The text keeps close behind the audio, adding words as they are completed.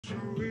Hi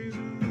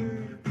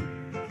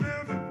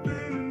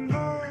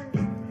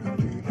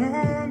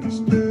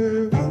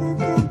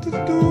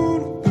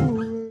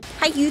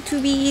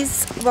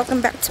YouTubies,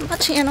 welcome back to my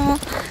channel.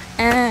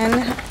 And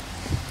I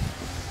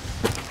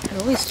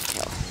always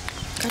fail.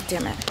 God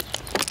damn it.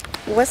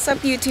 What's up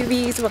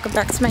YouTubies, welcome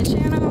back to my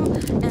channel.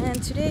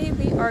 And today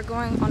we are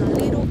going on a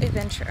little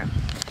adventure.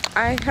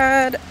 I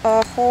had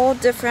a whole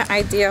different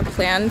idea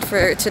planned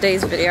for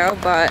today's video,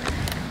 but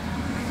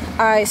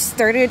I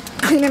started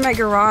cleaning my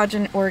garage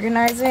and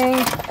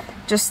organizing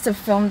just to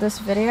film this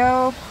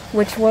video,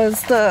 which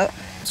was the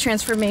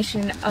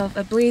transformation of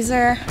a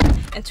blazer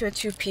into a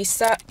two-piece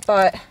set.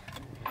 But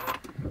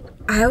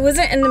I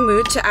wasn't in the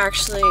mood to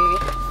actually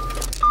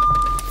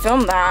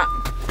film that.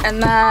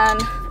 And then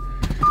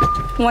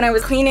when I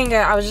was cleaning it,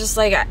 I was just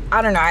like,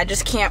 I don't know, I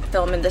just can't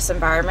film in this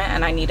environment,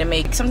 and I need to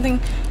make something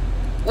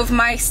with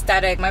my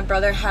aesthetic. My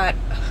brother had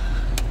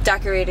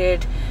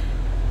decorated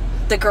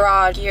the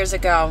garage years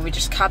ago. We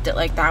just kept it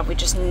like that. We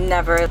just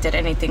never did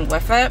anything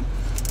with it,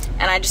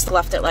 and I just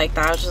left it like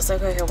that. I was just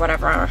like, okay,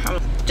 whatever, I'm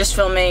just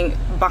filming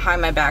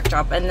behind my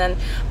backdrop. And then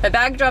my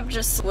backdrop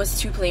just was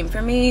too plain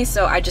for me,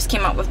 so I just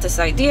came up with this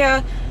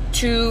idea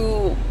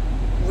to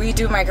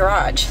redo my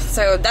garage.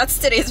 So that's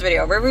today's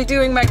video. We're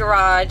redoing my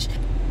garage.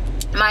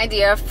 My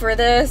idea for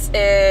this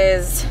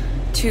is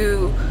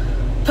to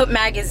put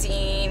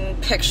magazine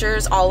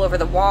pictures all over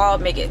the wall,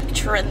 make it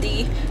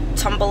trendy,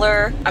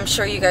 Tumblr. I'm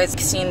sure you guys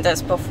have seen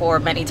this before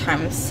many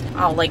times.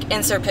 I'll like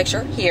insert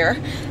picture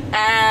here.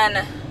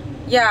 And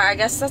yeah, I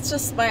guess that's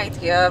just my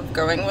idea of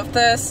going with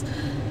this.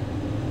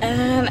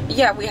 And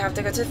yeah, we have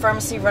to go to the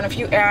pharmacy, run a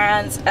few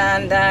errands,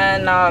 and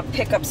then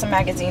pick up some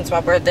magazines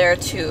while we're there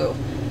too,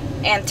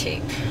 and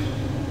tape.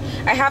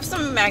 I have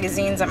some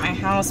magazines at my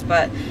house,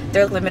 but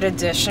they're limited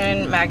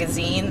edition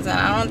magazines, and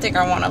I don't think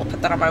I want to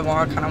put that on my wall.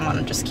 I kind of want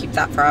to just keep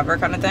that forever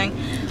kind of thing.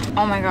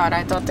 Oh my god,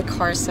 I thought the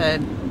car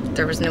said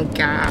there was no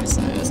gas,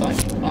 and it was like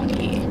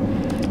funky.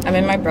 I'm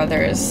in my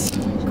brother's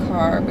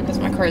car because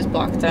my car is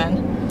blocked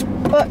in.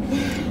 But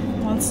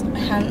let's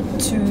head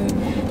to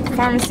the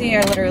pharmacy.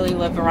 I literally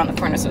live around the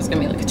corner, so it's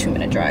gonna be like a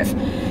 2-minute drive.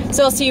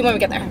 So I'll see you when we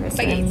get there.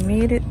 Bye. I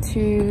made it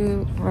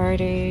to Rite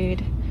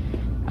Aid.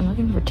 I'm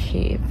looking for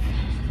tape.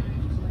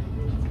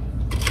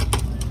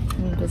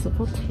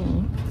 Invisible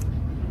tape.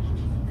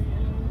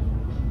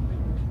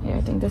 Yeah,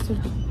 I think this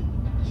would be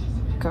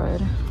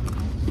good.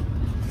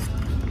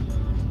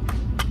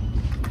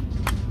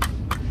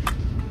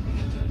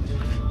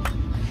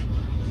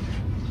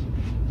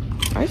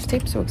 Why is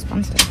tape so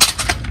expensive?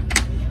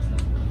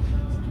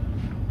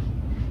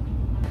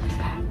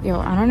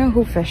 Yo, I don't know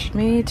who fished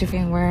me to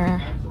wear a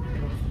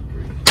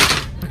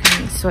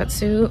fucking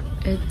sweatsuit.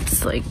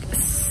 It's like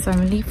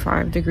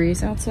 75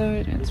 degrees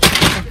outside. It's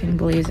fucking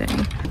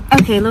blazing.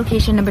 Okay,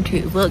 location number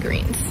 2,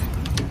 Walgreens.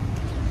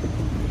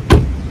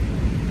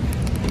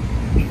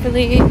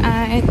 Hopefully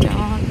I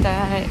don't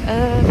die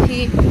of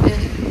heat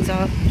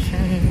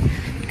exhaustion,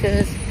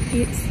 because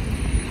it's...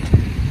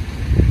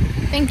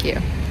 Thank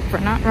you for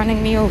not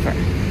running me over.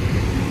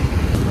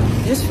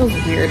 It just feels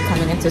weird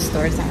coming into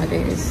stores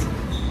nowadays.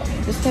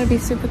 Just gotta be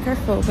super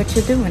careful what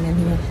you're doing in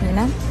here, you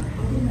know?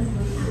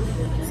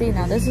 See,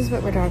 now this is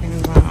what we're talking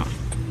about.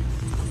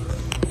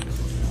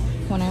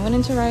 When I went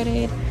into Rite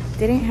Aid,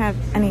 they didn't have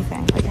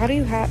anything. Like, how do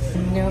you have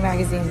no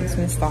magazines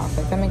in stock?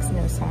 Like, that makes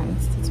no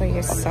sense. That's why you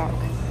guys suck.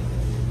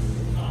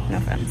 No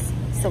offense.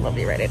 Still love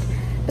you, Rite Aid.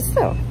 But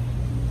still.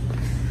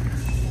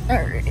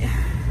 Alright.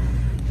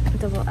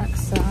 Double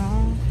XL.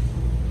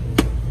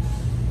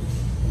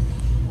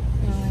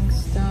 Rolling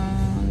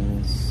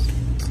Stones.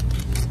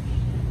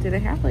 Do they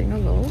have, like, no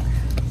Vogue?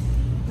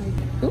 Like,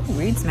 who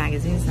reads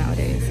magazines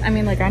nowadays? I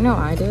mean, like, I know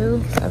I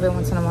do. Every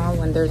once in a while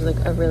when there's, like,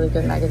 a really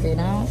good magazine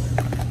out.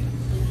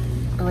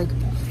 But, like,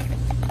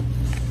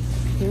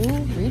 who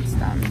reads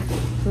them?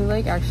 Who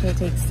like actually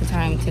takes the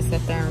time to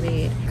sit there and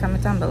read?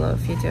 Comment down below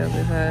if you do,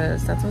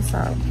 because that's what's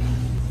up.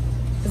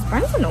 Is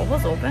Barnes &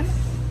 Noble's open?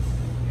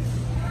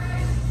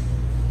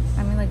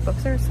 I mean, like,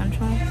 books are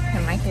essential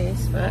in my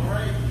case, but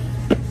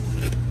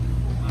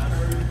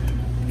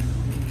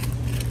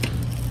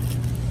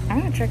I'm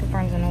gonna check if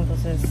Barnes &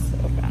 Noble's is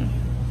open,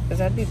 because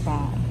that'd be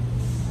bomb.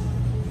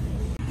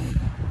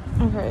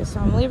 Okay, so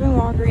I'm leaving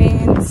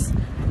Walgreens.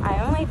 I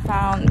only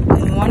found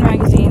one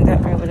magazine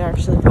that I would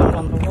actually put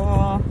on the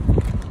wall,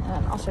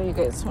 and I'll show you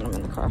guys when I'm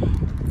in the car.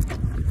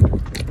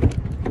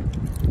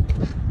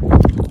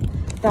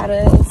 That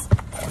is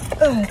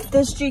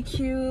this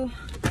GQ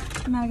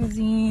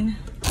magazine.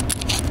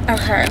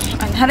 Okay,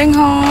 I'm heading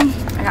home.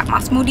 I got my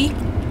smoothie.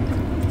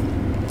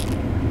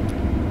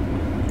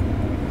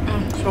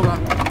 So good.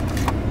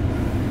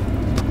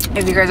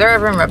 If you guys are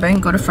ever in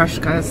Reading, go to Fresh,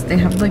 guys. They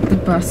have like the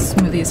best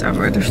smoothies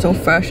ever. They're so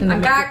fresh. And I'm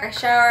back. I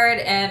showered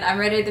and I'm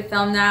ready to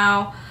film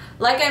now.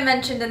 Like I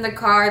mentioned in the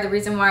car, the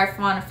reason why I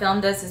want to film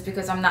this is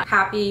because I'm not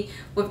happy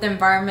with the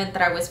environment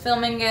that I was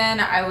filming in.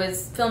 I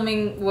was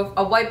filming with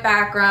a white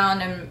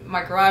background and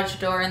my garage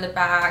door in the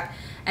back.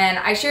 And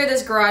I share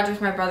this garage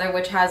with my brother,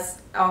 which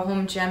has a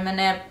home gym in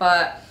it,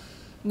 but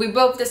we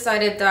both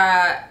decided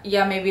that,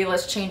 yeah, maybe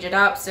let's change it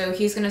up. So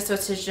he's gonna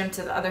switch his gym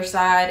to the other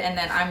side, and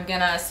then I'm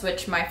gonna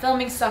switch my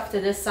filming stuff to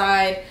this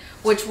side,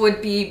 which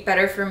would be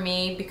better for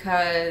me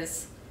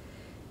because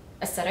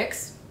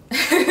aesthetics.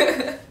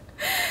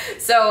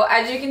 So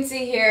as you can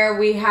see here,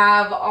 we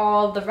have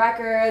all the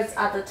records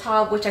at the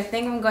top, which I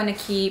think I'm going to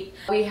keep.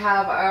 We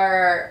have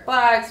our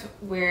flags.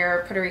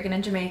 We're Puerto Rican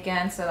and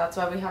Jamaican, so that's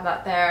why we have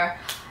that there.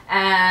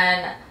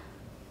 And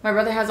my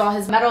brother has all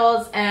his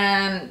medals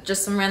and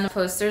just some random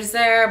posters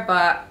there,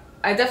 but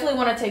I definitely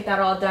want to take that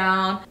all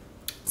down.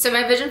 So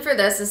my vision for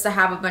this is to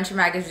have a bunch of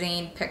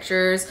magazine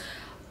pictures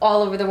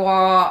all over the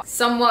wall,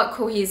 somewhat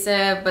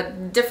cohesive,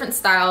 but different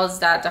styles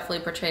that definitely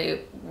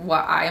portray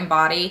what I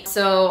embody.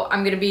 So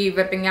I'm gonna be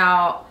ripping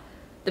out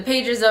the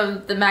pages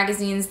of the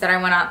magazines that I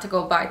went out to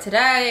go buy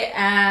today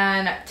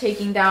and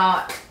taking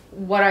down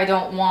what I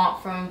don't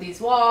want from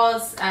these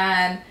walls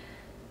and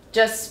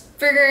just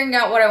figuring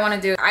out what I want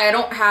to do. I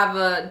don't have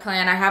a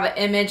plan. I have an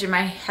image in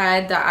my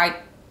head that I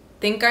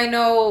think I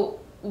know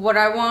what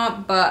I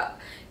want, but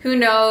who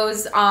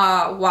knows,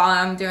 while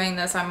I'm doing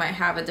this, I might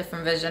have a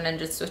different vision and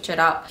just switch it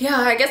up. Yeah,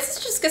 I guess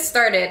let's just get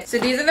started. So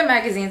these are the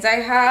magazines I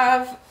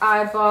have.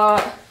 I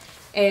bought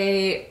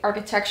a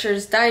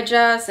Architecture's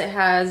Digest. It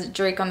has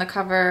Drake on the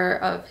cover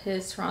of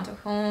his Toronto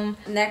home.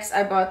 Next,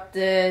 I bought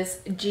this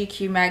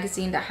GQ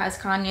magazine that has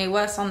Kanye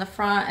West on the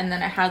front, and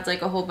then it has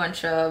like a whole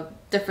bunch of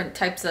different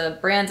types of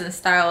brands and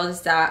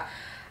styles that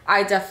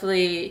I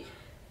definitely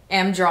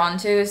am drawn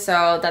to,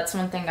 so that's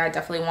one thing I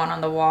definitely want on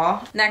the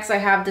wall. Next, I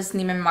have this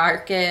Neiman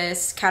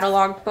Marcus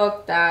catalog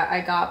book that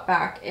I got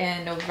back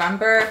in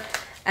November,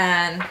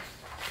 and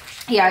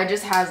yeah, it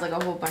just has like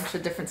a whole bunch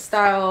of different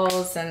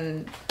styles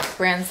and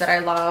brands that I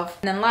love.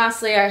 And then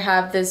lastly, I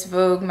have this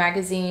Vogue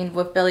magazine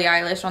with Billie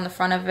Eilish on the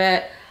front of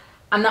it.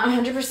 I'm not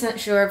 100%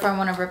 sure if I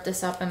want to rip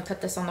this up and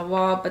put this on the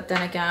wall, but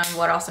then again,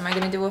 what else am I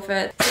going to do with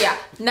it? So yeah,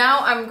 now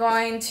I'm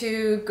going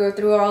to go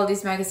through all of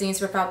these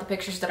magazines, rip out the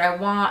pictures that I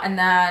want, and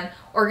then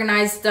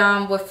organize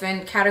them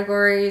within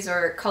categories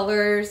or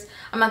colors.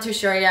 I'm not too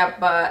sure yet,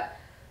 but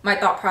my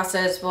thought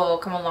process will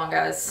come along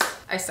as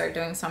I start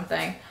doing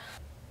something.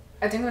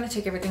 I think I'm going to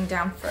take everything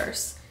down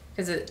first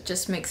because it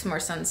just makes more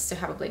sense to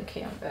have a blank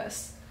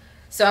canvas.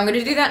 So I'm going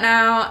to do that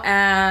now,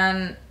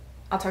 and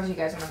I'll talk to you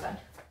guys when I'm done.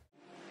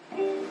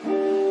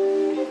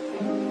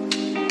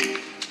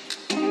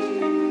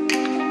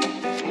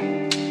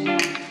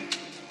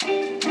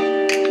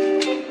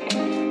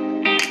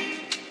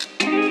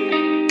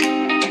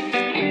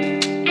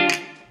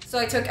 So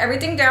I took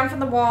everything down from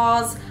the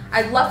walls.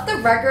 I left the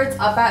records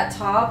up at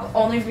top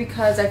only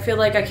because I feel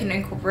like I can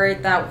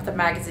incorporate that with the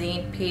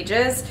magazine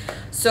pages.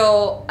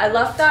 So I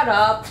left that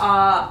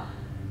up.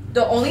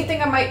 The only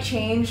thing I might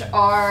change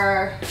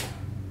are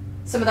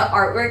some of the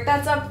artwork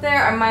that's up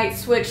there. I might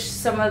switch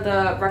some of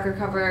the record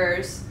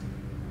covers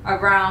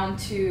around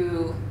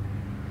to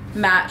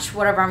match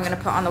whatever I'm gonna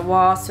put on the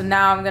wall. So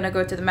now I'm gonna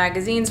go to the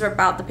magazines, rip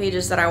out the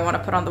pages that I want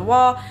to put on the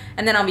wall,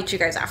 and then I'll meet you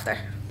guys after.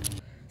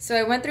 So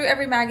I went through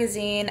every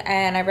magazine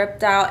and I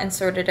ripped out and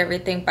sorted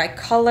everything by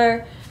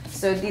color.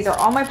 So these are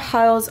all my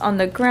piles on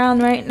the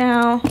ground right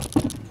now.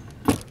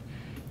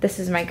 This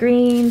is my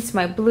greens,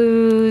 my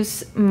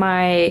blues,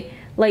 my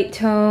light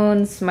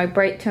tones, my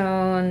bright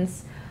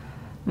tones,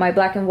 my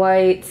black and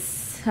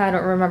whites. I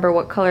don't remember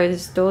what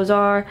colors those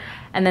are.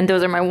 And then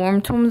those are my warm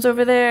tones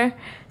over there.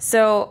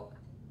 So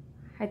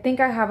I think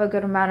I have a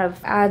good amount of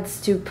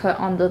ads to put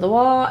onto the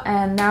wall,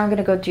 and now I'm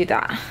gonna go do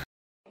that.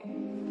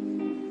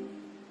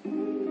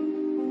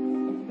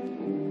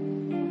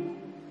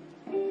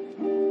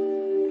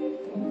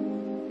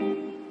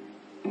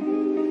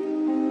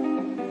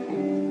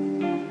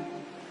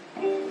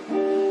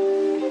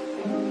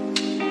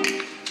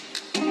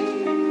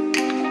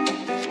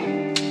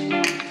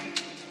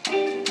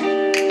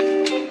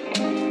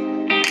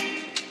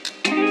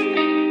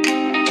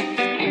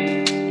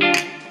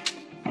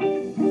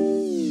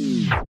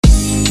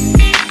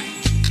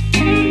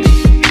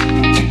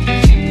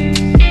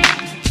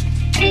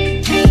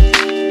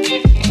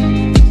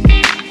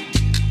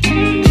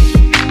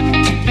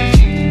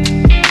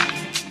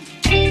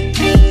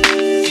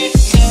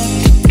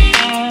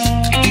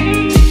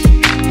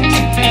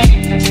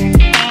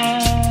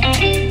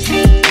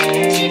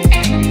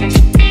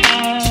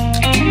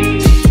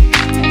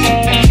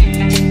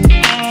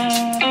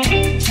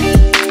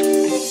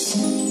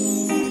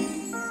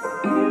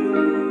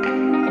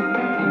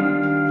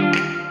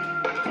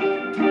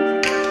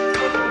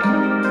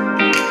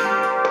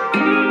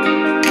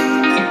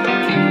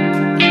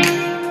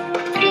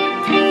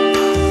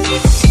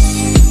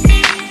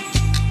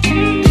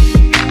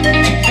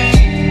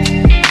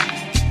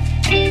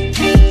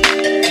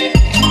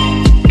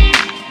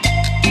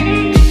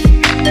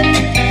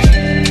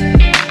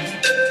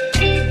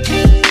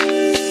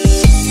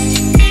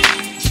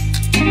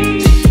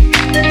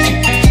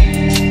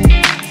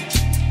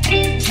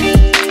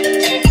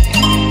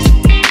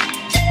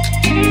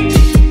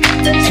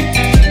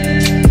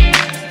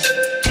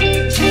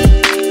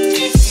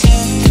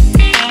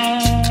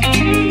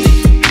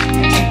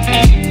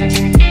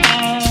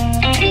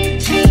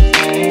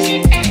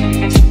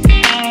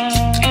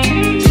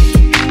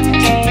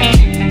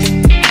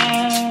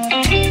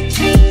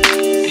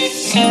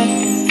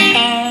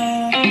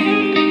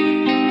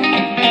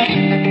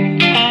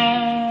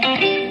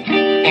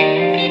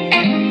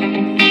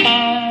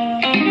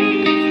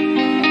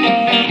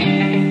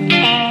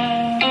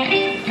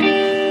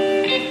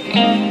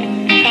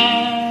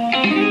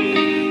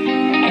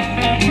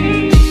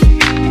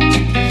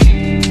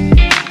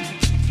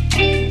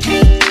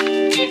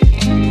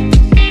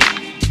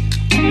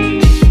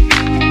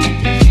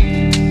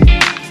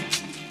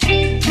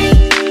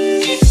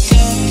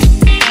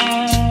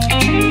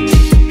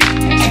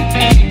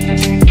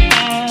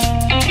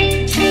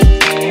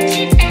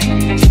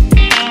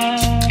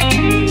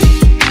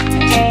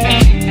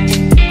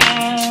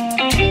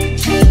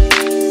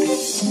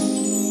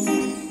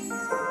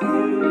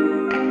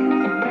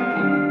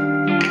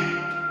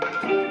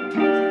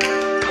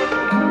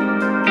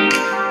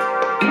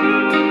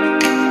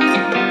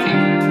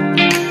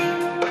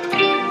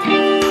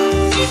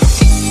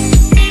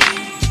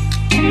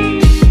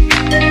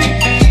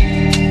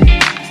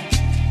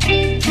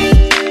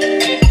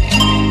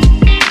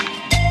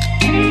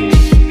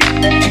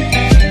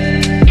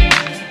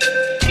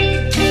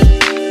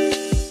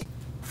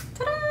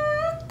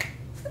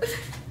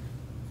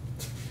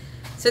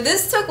 So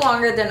this took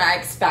longer than I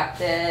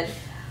expected,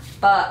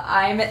 but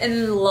I'm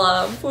in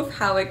love with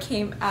how it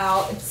came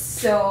out. It's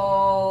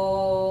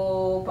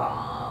so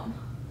bomb.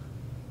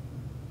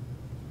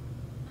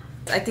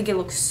 I think it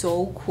looks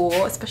so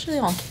cool, especially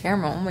on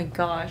camera. Oh my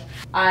gosh.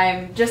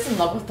 I'm just in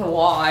love with the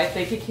wall. I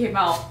think it came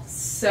out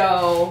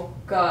so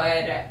good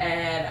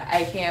and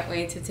I can't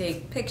wait to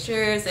take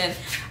pictures and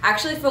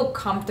actually feel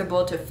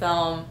comfortable to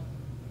film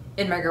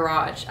in my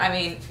garage. I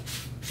mean,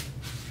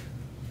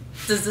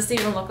 does this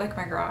even look like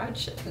my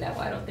garage? No,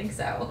 I don't think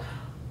so.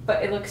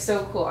 But it looks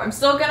so cool. I'm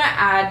still gonna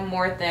add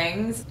more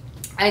things.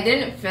 I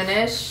didn't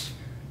finish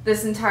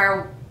this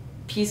entire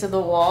piece of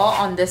the wall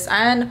on this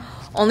end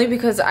only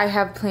because I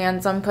have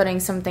plans on putting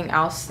something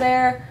else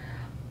there,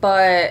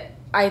 but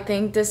I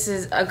think this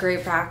is a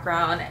great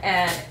background,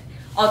 and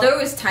although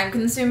it was time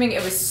consuming,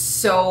 it was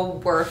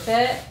so worth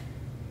it,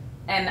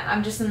 and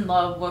I'm just in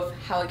love with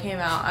how it came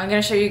out. I'm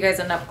gonna show you guys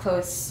an up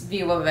close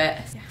view of it.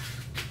 Yeah.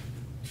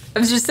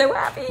 I'm just so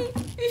happy.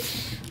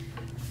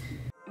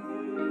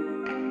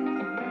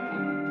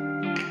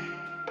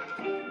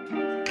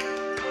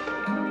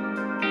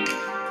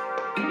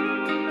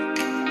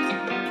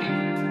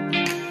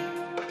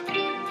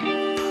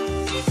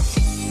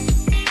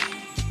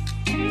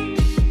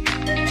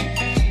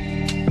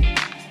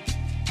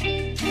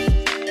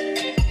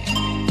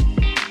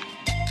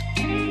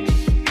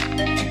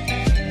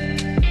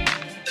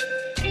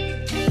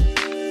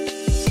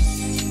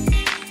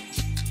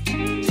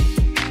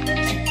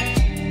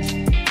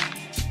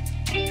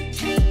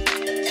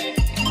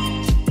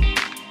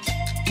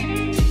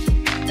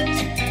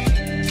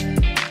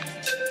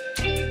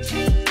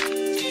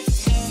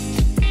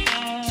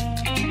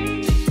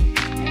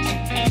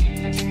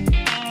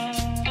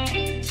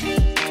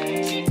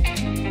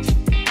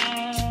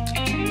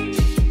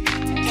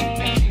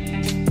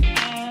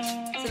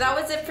 That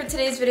was it for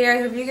today's video.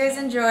 I hope you guys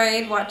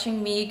enjoyed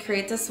watching me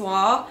create this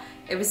wall.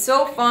 It was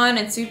so fun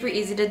and super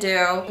easy to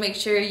do. Make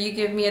sure you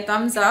give me a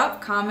thumbs up,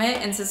 comment,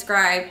 and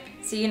subscribe.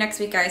 See you next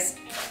week, guys.